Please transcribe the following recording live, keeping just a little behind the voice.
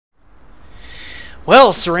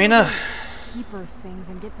Well, Serena. Keeper things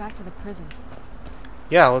and get back to the prison.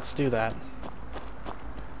 Yeah, let's do that.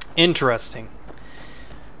 Interesting.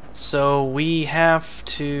 So we have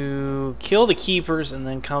to kill the keepers and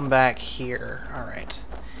then come back here. Alright.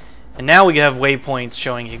 And now we have waypoints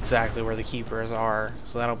showing exactly where the keepers are.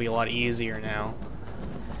 So that'll be a lot easier now.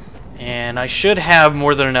 And I should have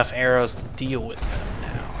more than enough arrows to deal with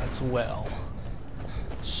them now as well.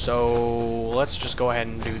 So let's just go ahead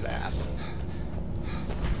and do that.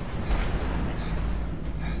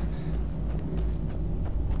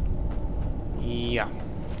 Yeah.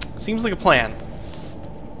 Seems like a plan.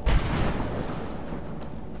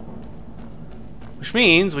 Which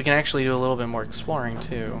means we can actually do a little bit more exploring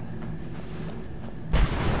too.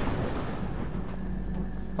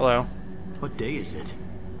 Hello. What day is it?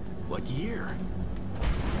 What year?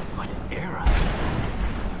 What era?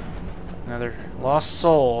 Another lost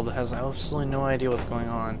soul that has absolutely no idea what's going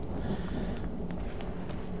on.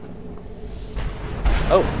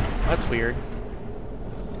 Oh, that's weird.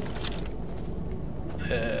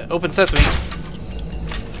 Open sesame.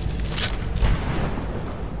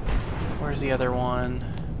 Where's the other one?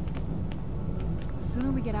 The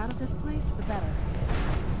sooner we get out of this place, the better.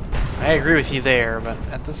 I agree with you there, but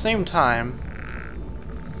at the same time...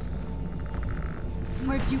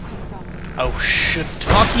 Where'd you come from? Oh,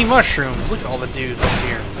 shiitake mushrooms! Look at all the dudes up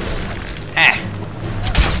here. Ah!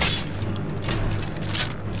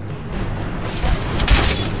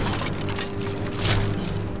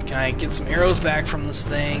 Can I get some arrows back from this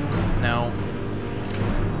thing? No.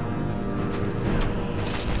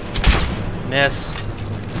 Miss.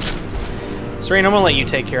 Serena, I'm gonna let you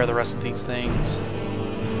take care of the rest of these things.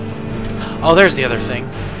 Oh, there's the other thing.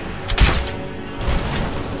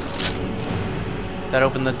 That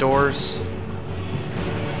opened the doors.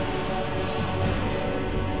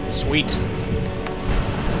 Sweet.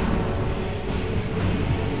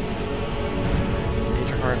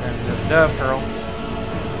 Major heart and Pearl.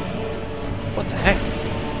 What the heck?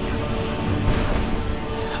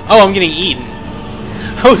 Oh, I'm getting eaten.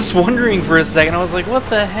 I was wondering for a second, I was like, what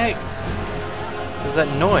the heck is that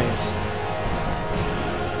noise?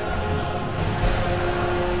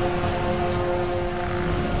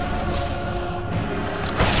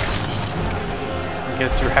 I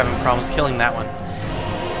guess you're having problems killing that one.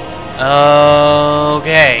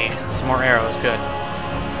 Okay, some more arrows, good.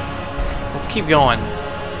 Let's keep going.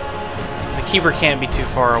 The keeper can't be too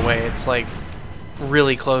far away, it's like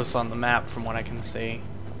really close on the map from what I can see.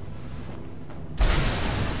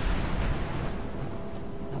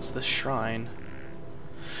 What's this shrine?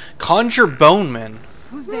 Conjure Boneman.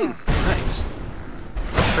 Who's there? Nice.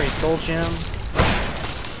 Pray soul gem.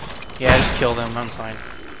 Yeah, just kill them. I'm fine.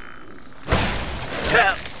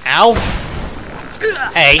 Ow!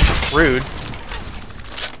 Hey, rude.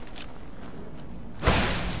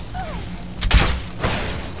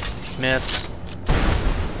 Miss.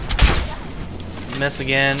 Miss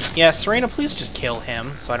again. Yeah, Serena, please just kill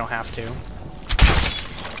him so I don't have to.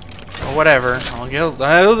 Or whatever. I'll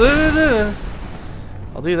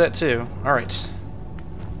do that too. Alright.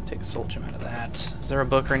 Take the soul gem out of that. Is there a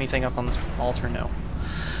book or anything up on this altar? No.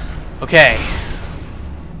 Okay.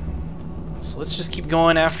 So let's just keep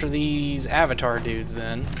going after these avatar dudes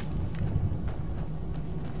then.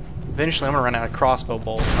 Eventually I'm going to run out of crossbow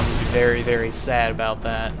bolts, and I'm going to be very, very sad about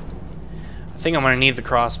that. I think I'm going to need the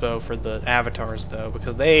crossbow for the avatars though,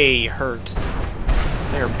 because they hurt.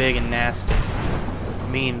 They are big and nasty.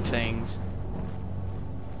 Mean things.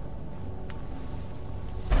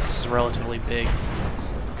 This is relatively big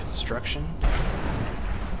construction.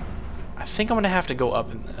 I think I'm gonna have to go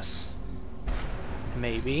up in this.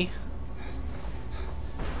 Maybe.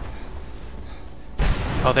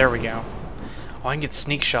 Oh, there we go. Oh, I can get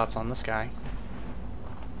sneak shots on this guy.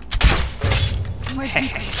 Where'd you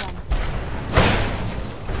come from?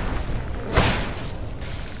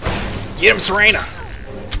 Get him, Serena!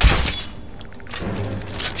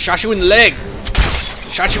 Shot you in the leg!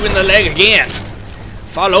 Shot you in the leg again!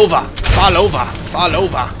 Fall over! Fall over! Fall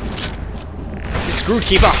over! Get screwed,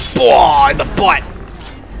 Keeper! Boah! In the butt!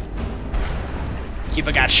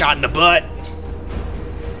 Keeper got shot in the butt!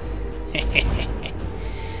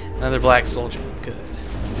 Another black soldier. Good.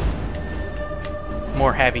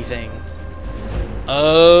 More happy things.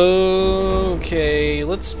 Okay,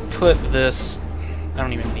 let's put this... I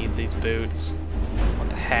don't even need these boots. What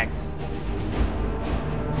the heck?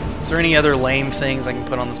 Is there any other lame things I can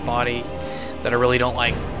put on this body that I really don't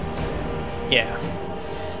like? Yeah.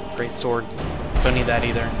 Great sword. Don't need that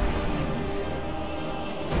either.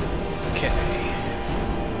 Okay.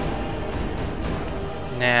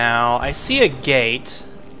 Now, I see a gate.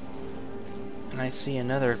 And I see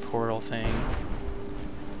another portal thing.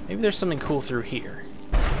 Maybe there's something cool through here.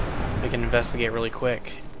 We can investigate really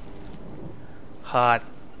quick.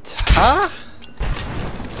 Ha-ta!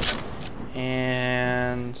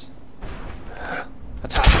 And...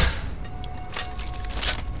 ha-ta!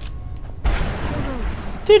 Let's kill those.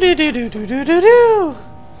 Do-do-do-do-do-do-do-do!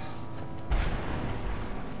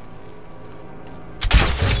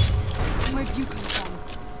 Where'd you come from?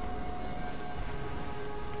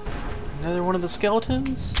 Another one of the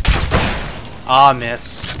skeletons? Ah,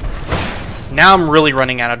 miss. Now I'm really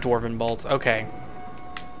running out of dwarven bolts. Okay.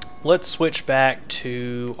 Let's switch back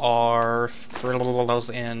to our Friddle's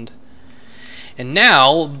End. And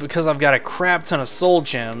now, because I've got a crap ton of soul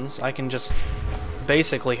gems, I can just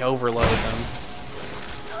basically overload them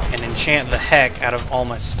and enchant the heck out of all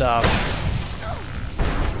my stuff.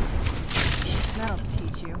 That'll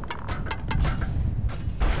teach you.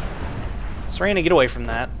 Serena, get away from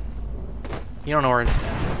that. You don't know where it's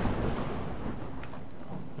been.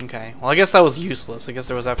 Okay, well I guess that was useless. I guess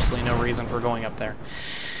there was absolutely no reason for going up there.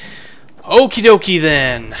 Okie dokie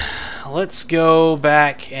then. Let's go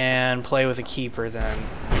back and play with a keeper then,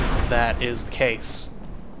 if that is the case.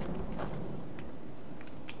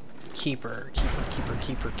 Keeper.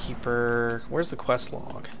 Where's the quest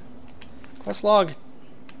log? Quest log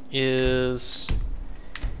is...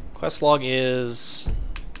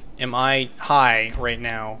 Am I high right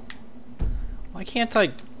now? Why can't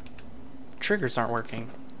I... Triggers aren't working.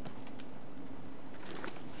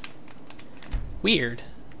 Weird.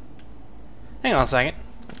 Hang on a second.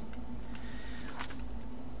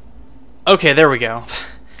 Okay, there we go.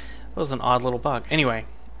 That was an odd little bug. Anyway.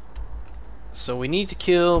 So we need to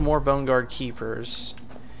kill more Dawnguard keepers.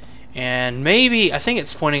 And maybe... I think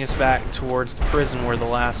it's pointing us back towards the prison where the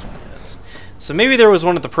last one is. So maybe there was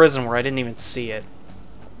one at the prison where I didn't even see it.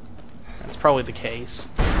 That's probably the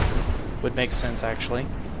case. Would make sense, actually.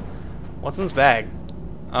 What's in this bag?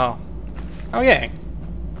 Oh. Oh, yay.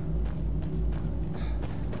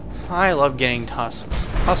 I love getting husks.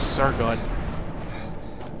 Husks are good.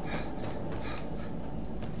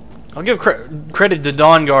 I'll give credit to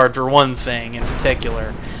Dawnguard for one thing in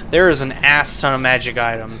particular. There is an ass ton of magic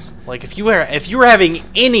items. Like, if you were having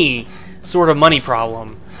any sort of money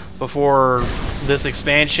problem before this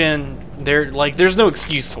expansion, there's no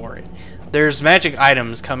excuse for it. There's magic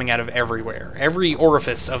items coming out of everywhere. Every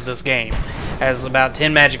orifice of this game has about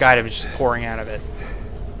 10 magic items just pouring out of it.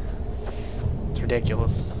 It's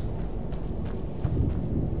ridiculous.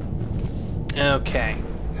 Okay.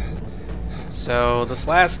 So, this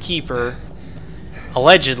last keeper,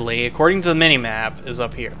 allegedly, according to the minimap, is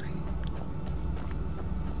up here.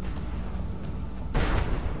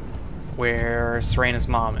 Where Serena's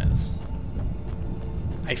mom is.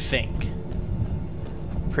 I think.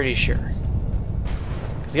 Pretty sure.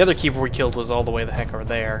 Because the other keeper we killed was all the way the heck over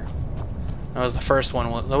there. That was the first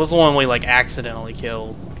one. That was the one we, like, accidentally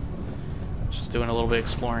killed. Just doing a little bit of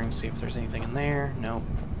exploring, see if there's anything in there. Nope.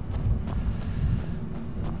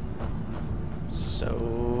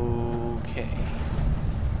 So, okay.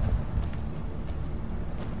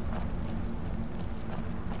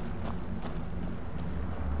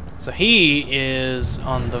 So he is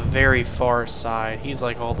on the very far side. He's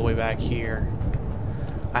like all the way back here.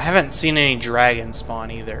 I haven't seen any dragons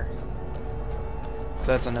spawn either.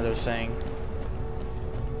 So that's another thing.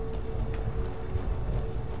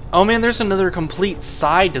 Oh man, there's another complete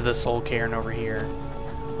side to the soul cairn over here.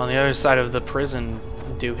 On the other side of the prison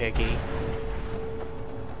doohickey.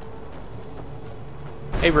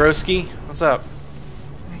 Hey broski, what's up?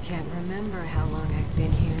 I can't remember how long I've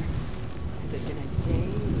been here. Has it been a day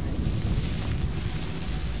or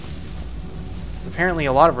There's apparently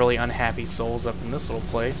a lot of really unhappy souls up in this little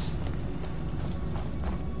place.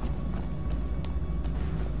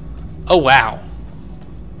 Oh wow.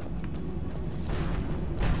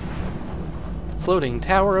 Floating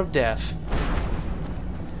Tower of Death.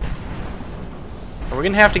 Are we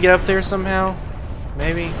gonna have to get up there somehow?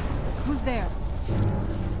 Maybe? Who's there?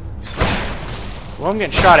 Well, I'm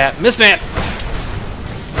getting shot at. Miss man!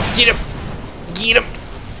 Get him! Get him!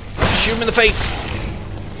 Shoot him in the face!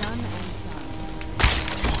 Done and done.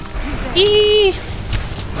 Who's there? Eee!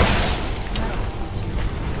 That'll teach you.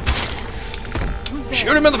 Who's there?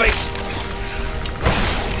 Shoot him in the face!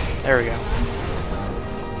 There we go.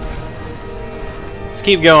 Let's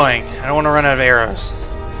keep going. I don't want to run out of arrows.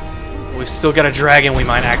 We've still got a dragon we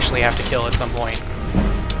might actually have to kill at some point.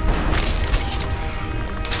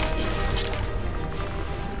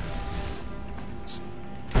 Let's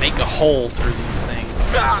make a hole through these things.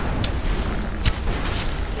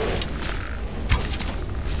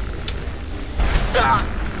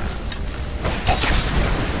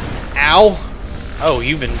 Ow! Oh,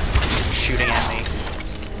 you've been shooting at me.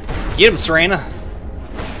 Get him, Serena.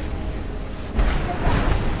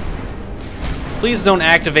 Please don't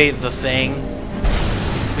activate the thing.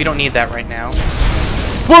 We don't need that right now.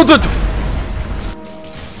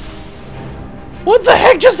 What the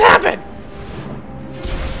heck just happened?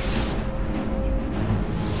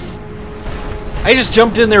 I just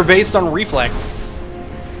jumped in there based on reflex.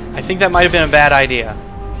 I think that might have been a bad idea.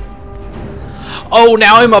 Oh,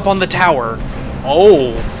 now I'm up on the tower.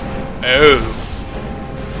 Oh. Oh.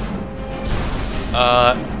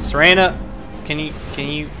 Serena, can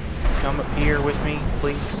you come up here with me,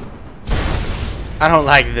 please? I don't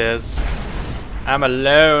like this. I'm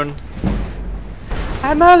alone.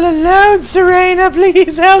 I'm all alone, Serena,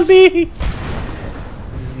 please help me.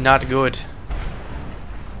 This is not good.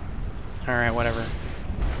 Alright, whatever.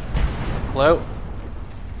 Hello?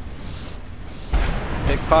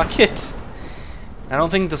 Pickpocket? I don't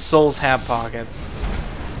think the souls have pockets.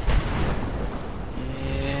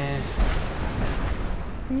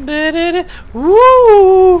 Yeah.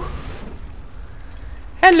 Woo!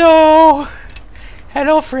 Hello!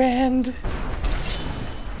 Hello, friend!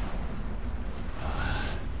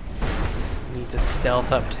 Need to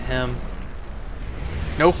stealth up to him.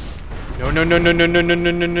 Nope. No, no, no, no, no, no, no,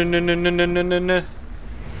 no, no, no, no, no, no, no, no, no.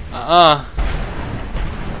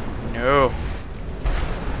 No.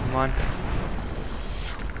 Come on.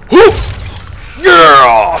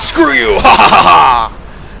 Yeah! Screw you! Ha ha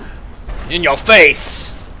ha! In your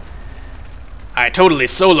face! I totally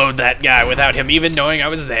soloed that guy without him even knowing I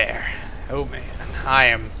was there. Oh man, I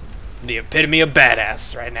am the epitome of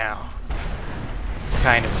badass right now.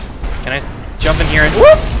 Kind of. Can I jump in here and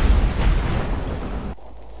whoop?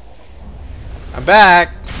 I'm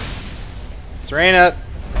back. Serena,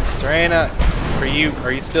 Serena, are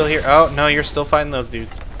you still here? Oh no, you're still fighting those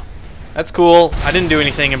dudes. That's cool. I didn't do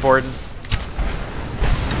anything important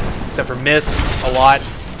except for miss a lot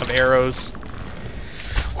of arrows.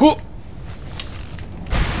 Whoop!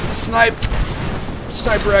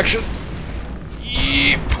 Sniper action.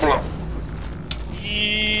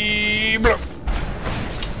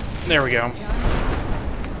 There we go.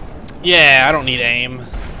 Yeah, I don't need aim.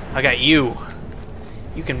 I got you.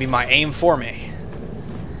 You can be my aim for me.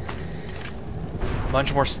 A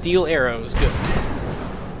bunch more steel arrows. Good.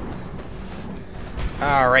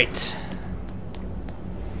 Alright.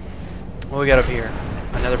 What do we got up here?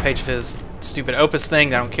 Another page of his stupid opus thing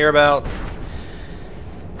that I don't care about.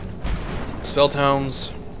 Spell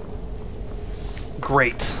tomes.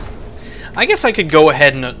 Great. I guess I could go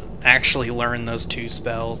ahead and actually learn those 2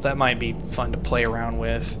 spells. That might be fun to play around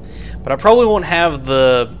with. But I probably won't have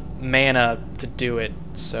the mana to do it,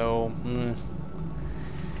 so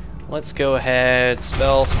let's go ahead.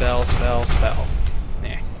 Spell.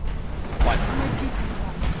 Yeah. Why not?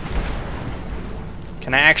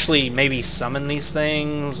 Can I actually maybe summon these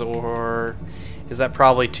things, or is that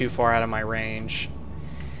probably too far out of my range?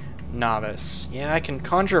 Novice. Yeah, I can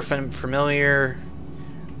conjure a familiar.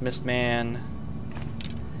 Mistman.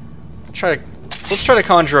 Let's try to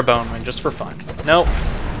conjure a Boneman just for fun. Nope.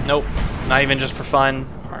 Nope. Not even just for fun.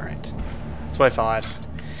 Alright. That's what I thought.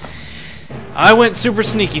 I went super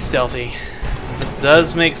sneaky stealthy. It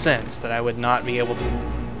does make sense that I would not be able to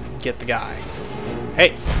get the guy.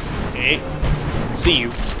 Hey! Hey! I see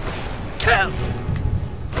you.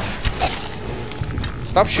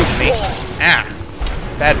 Stop shooting me. Ah!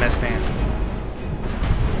 Bad Mistman.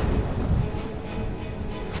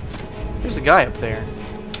 There's a guy up there.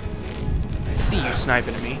 I see you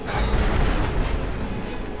sniping at me.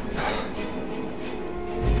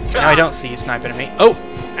 No, I don't see you sniping at me. Oh!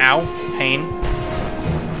 Ow. Pain.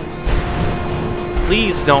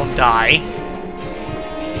 Please don't die.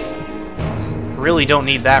 I really don't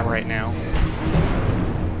need that right now.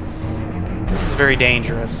 This is very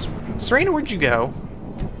dangerous. Serena, where'd you go?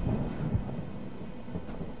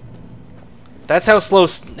 That's how slow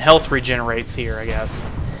health regenerates here, I guess.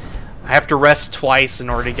 I have to rest twice in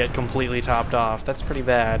order to get completely topped off. That's pretty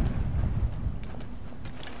bad.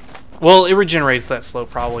 Well, it regenerates that slow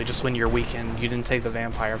probably just when you're weakened. You didn't take the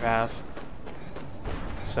vampire path.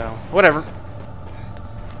 So, whatever.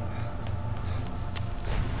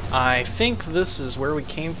 I think this is where we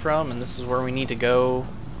came from, and this is where we need to go.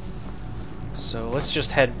 So, let's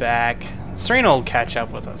just head back. Serena will catch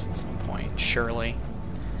up with us at some point, surely.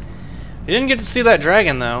 We didn't get to see that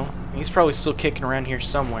dragon, though. He's probably still kicking around here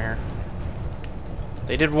somewhere.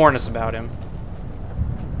 They did warn us about him.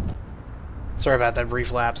 Sorry about that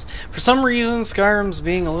brief lapse. For some reason, Skyrim's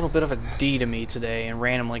being a little bit of a D to me today and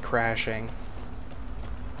randomly crashing.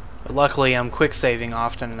 But luckily, I'm quick saving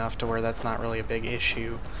often enough to where that's not really a big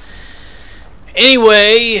issue.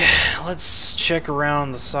 Anyway, let's check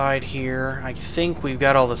around the side here. I think we've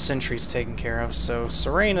got all the sentries taken care of. So,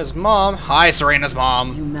 Serena's mom. Hi, Serena's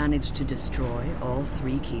mom. You managed to destroy all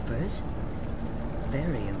 3 keepers?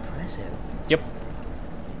 Very impressive. Yep.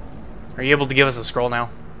 Are you able to give us a scroll now?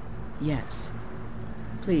 Yes.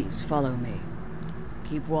 Please follow me.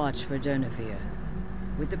 Keep watch for Durnevere.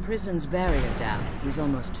 With the prison's barrier down, he's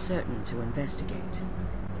almost certain to investigate.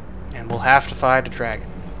 And we'll have to fight a dragon.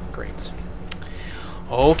 Great.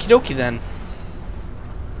 Okie dokie then.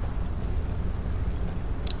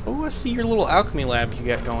 Oh, I see your little alchemy lab you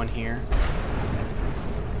got going here.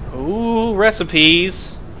 Ooh,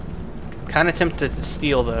 recipes. I'm kind of tempted to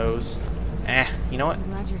steal those. You know what? I'm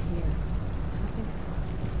glad you're here.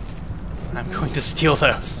 I'm going to steal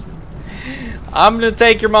those. I'm going to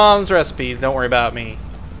take your mom's recipes. Don't worry about me.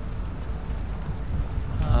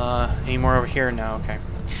 Any more over here? No, okay.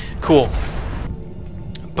 Cool.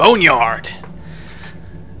 Boneyard!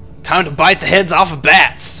 Time to bite the heads off of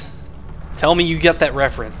bats! Tell me you get that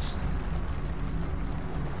reference.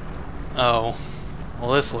 Oh.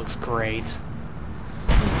 Well, this looks great.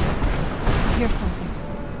 I hear something.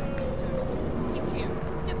 He's here.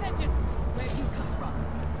 Defenders, where you come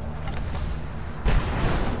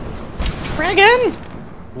from? Dragon?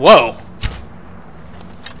 Whoa.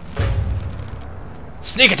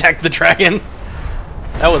 Sneak attack the dragon.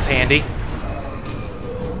 That was handy.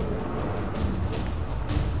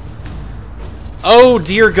 Oh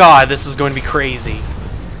dear God, this is going to be crazy.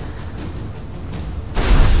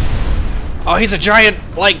 Oh, he's a giant,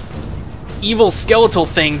 like, evil skeletal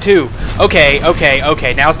thing too. Okay,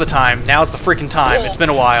 now's the time. Now's the freaking time. It's been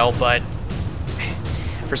a while, but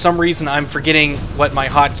for some reason I'm forgetting what my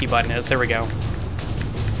hotkey button is. There we go.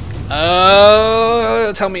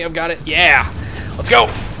 Tell me I've got it. Yeah. Let's go.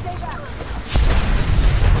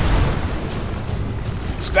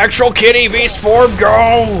 Spectral kitty beast form,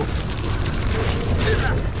 go!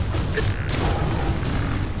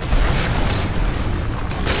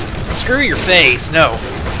 Screw your face, no.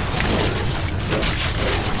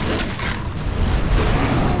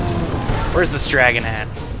 Where's this dragon at?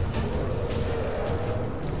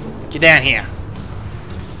 Get down here.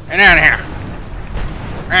 Get down here.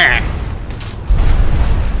 Ah.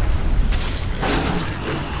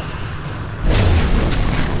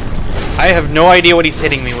 I have no idea what he's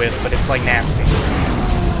hitting me with, but it's like nasty.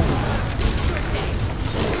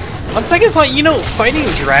 On second thought, you know, fighting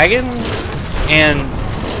a dragon and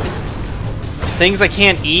things I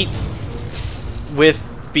can't eat with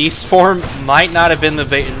beast form might not have been the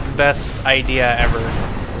best idea ever.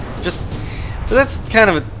 But that's kind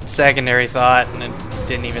of a secondary thought, and I just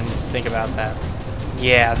didn't even think about that.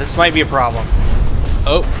 Yeah, this might be a problem.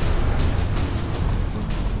 Oh.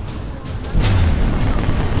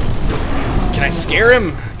 Can I scare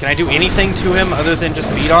him? Can I do anything to him other than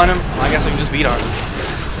just beat on him? I guess I can just beat on him.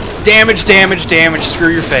 Damage, damage, damage,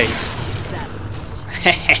 screw your face.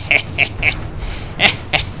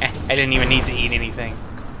 I didn't even need to eat anything.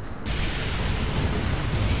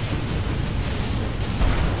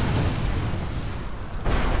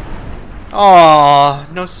 Aww,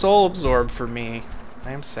 no soul absorbed for me.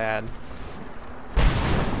 I am sad.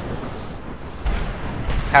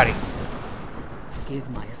 Howdy. Forgive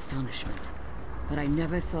my astonishment, but I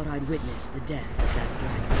never thought I'd witness the death of that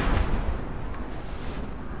dragon.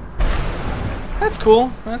 That's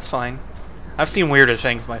cool. That's fine. I've seen weirder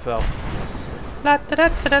things myself. La da da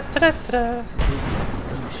da da da da. Forgive my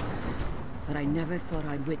astonishment, but I never thought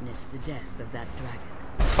I'd witness the death of that dragon.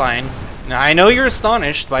 It's fine. Now, I know you're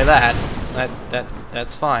astonished by that.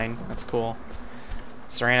 That's fine. That's cool.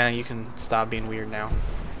 Serena, you can stop being weird now.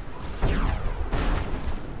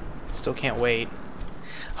 Still can't wait.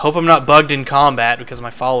 Hope I'm not bugged in combat because my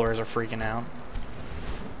followers are freaking out.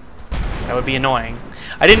 That would be annoying.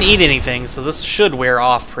 I didn't eat anything, so this should wear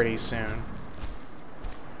off pretty soon.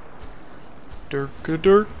 Durka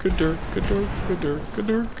durka durka durka durka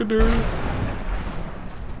durka durka.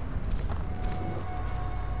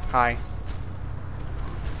 Hi.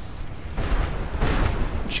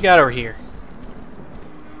 What you got over here?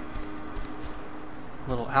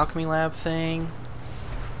 Little alchemy lab thing.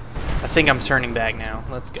 I think I'm turning back now.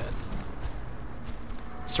 That's good.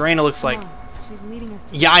 Serena looks like... She's leading us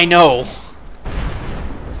to Yeah, I know!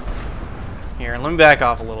 Here, let me back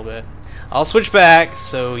off a little bit. I'll switch back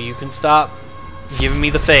so you can stop giving me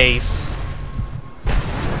the face.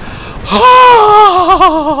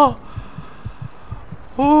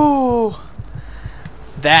 Ooh.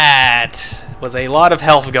 That was a lot of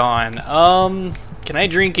health gone. Can I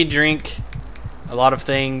drink a drink? A lot of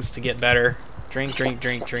things to get better. Drink, drink,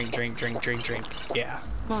 drink, drink, drink, drink, drink, drink. Yeah.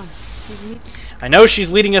 Come on. I know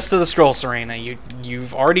she's leading us to the scroll, Serena.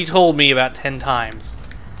 You've already told me about 10 times.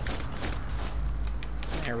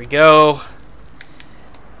 There we go.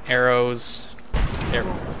 Arrows. There we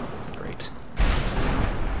go. Great.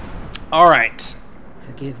 Alright.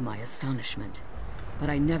 Forgive my astonishment, but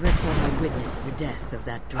I never thought I'd witness the death of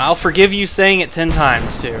that dragon. I'll forgive you saying it 10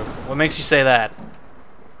 times, too. What makes you say that?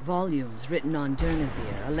 Volumes written on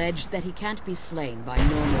Durnevere allege that he can't be slain by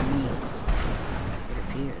normal means. It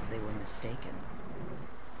appears they were mistaken.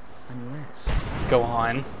 Unless Go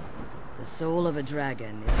on. the soul of a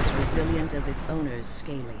dragon is as resilient as its owner's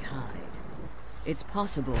scaly hide. It's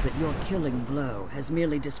possible that your killing blow has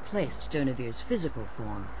merely displaced Durnevere's physical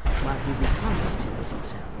form while he reconstitutes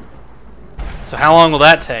himself. So how long will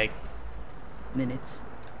that take? Minutes,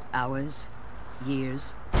 hours,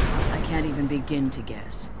 years. I can't even begin to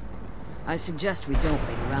guess. I suggest we don't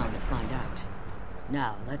wait around to find out.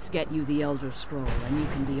 Now, let's get you the Elder Scroll and you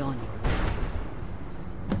can be on your way.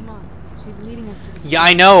 Come on. She's leading us to the Yeah,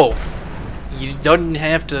 I know. You don't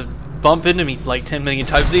have to bump into me like 10 million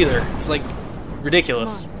times either. It's like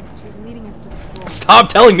ridiculous. Come on. She's leading us to the scroll. Stop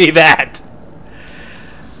telling me that!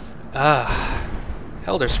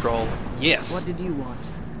 Elder Scroll. Yes. What did you want?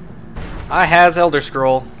 I has Elder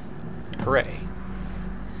Scroll. Hooray.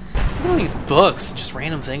 Look at all these books. Just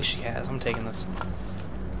random things she has. I'm taking this.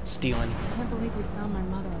 Stealing. I can't believe we found my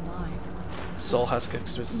mother alive. Soul Husk. I'm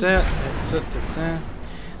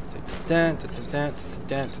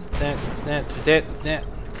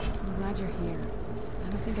glad you're here. I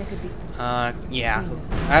don't think I could be... Yeah.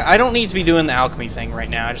 I don't need to be doing the alchemy thing right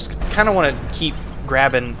now. I just kind of want to keep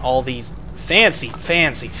grabbing all these fancy I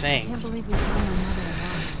can't things. believe we found my mother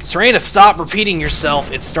alive. Serena, stop repeating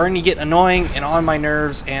yourself. It's starting to get annoying and on my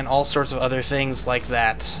nerves and all sorts of other things like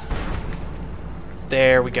that.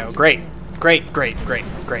 There we go. Great. Great, great, great,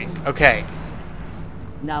 great. Okay.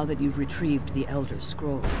 Now that you've retrieved the Elder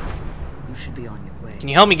Scroll, you should be on your way. Can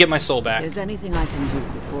you help me get my soul If back? there's anything I can do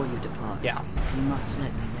before you depart, Yeah. you must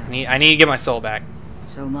let me know. I need to get my soul back.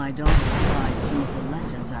 So my daughter applied some of the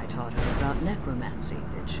lessons I taught her about necromancy,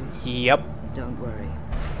 did she? Yep. Don't worry.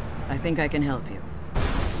 I think I can help you.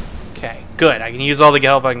 Okay, good. I can use all the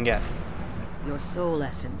help I can get. Your soul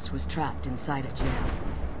essence was trapped inside a gem.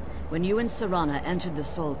 When you and Serena entered the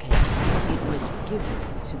Soul Cave, it was given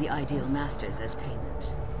to the Ideal Masters as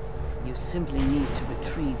payment. You simply need to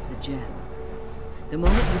retrieve the gem. The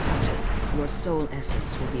moment you touch it, your soul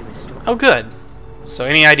essence will be restored. Oh, good. So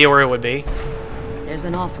any idea where it would be? There's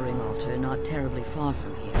an offering altar not terribly far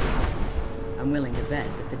from here. I'm willing to bet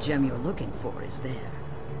that the gem you're looking for is there.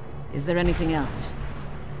 Is there anything else?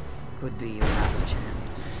 Could be your last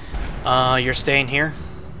chance. You're staying here?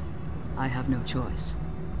 I have no choice.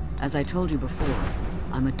 As I told you before,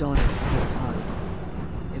 I'm a daughter of Cold Harbor.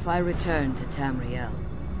 If I return to Tamriel,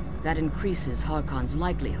 that increases Harkon's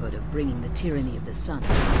likelihood of bringing the tyranny of the sun to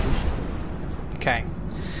fruition. Okay.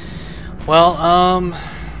 Well,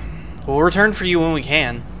 we'll return for you when we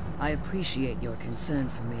can. I appreciate your concern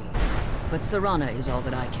for me, but Serena is all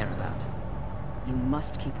that I care about. You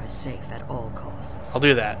must keep her safe at all costs. I'll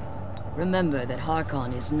do that. Remember that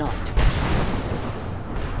Harkon is not to be trusted.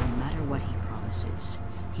 No matter what he promises,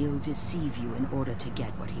 he'll deceive you in order to get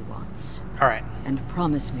what he wants. Alright. And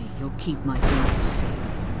promise me you'll keep my daughter safe.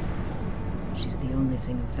 She's the only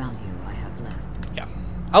thing of value I have left. Yeah.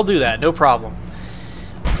 I'll do that. No problem.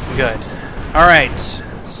 Good. Alright.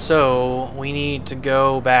 So, we need to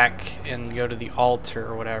go back and go to the altar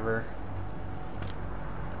or whatever.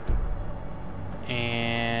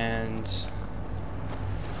 And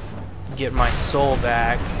get my soul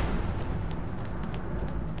back.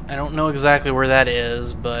 I don't know exactly where that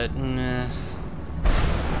is, but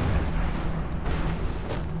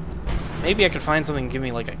maybe I could find something and give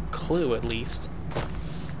me like a clue at least.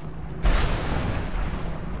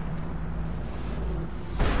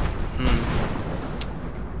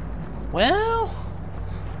 Well.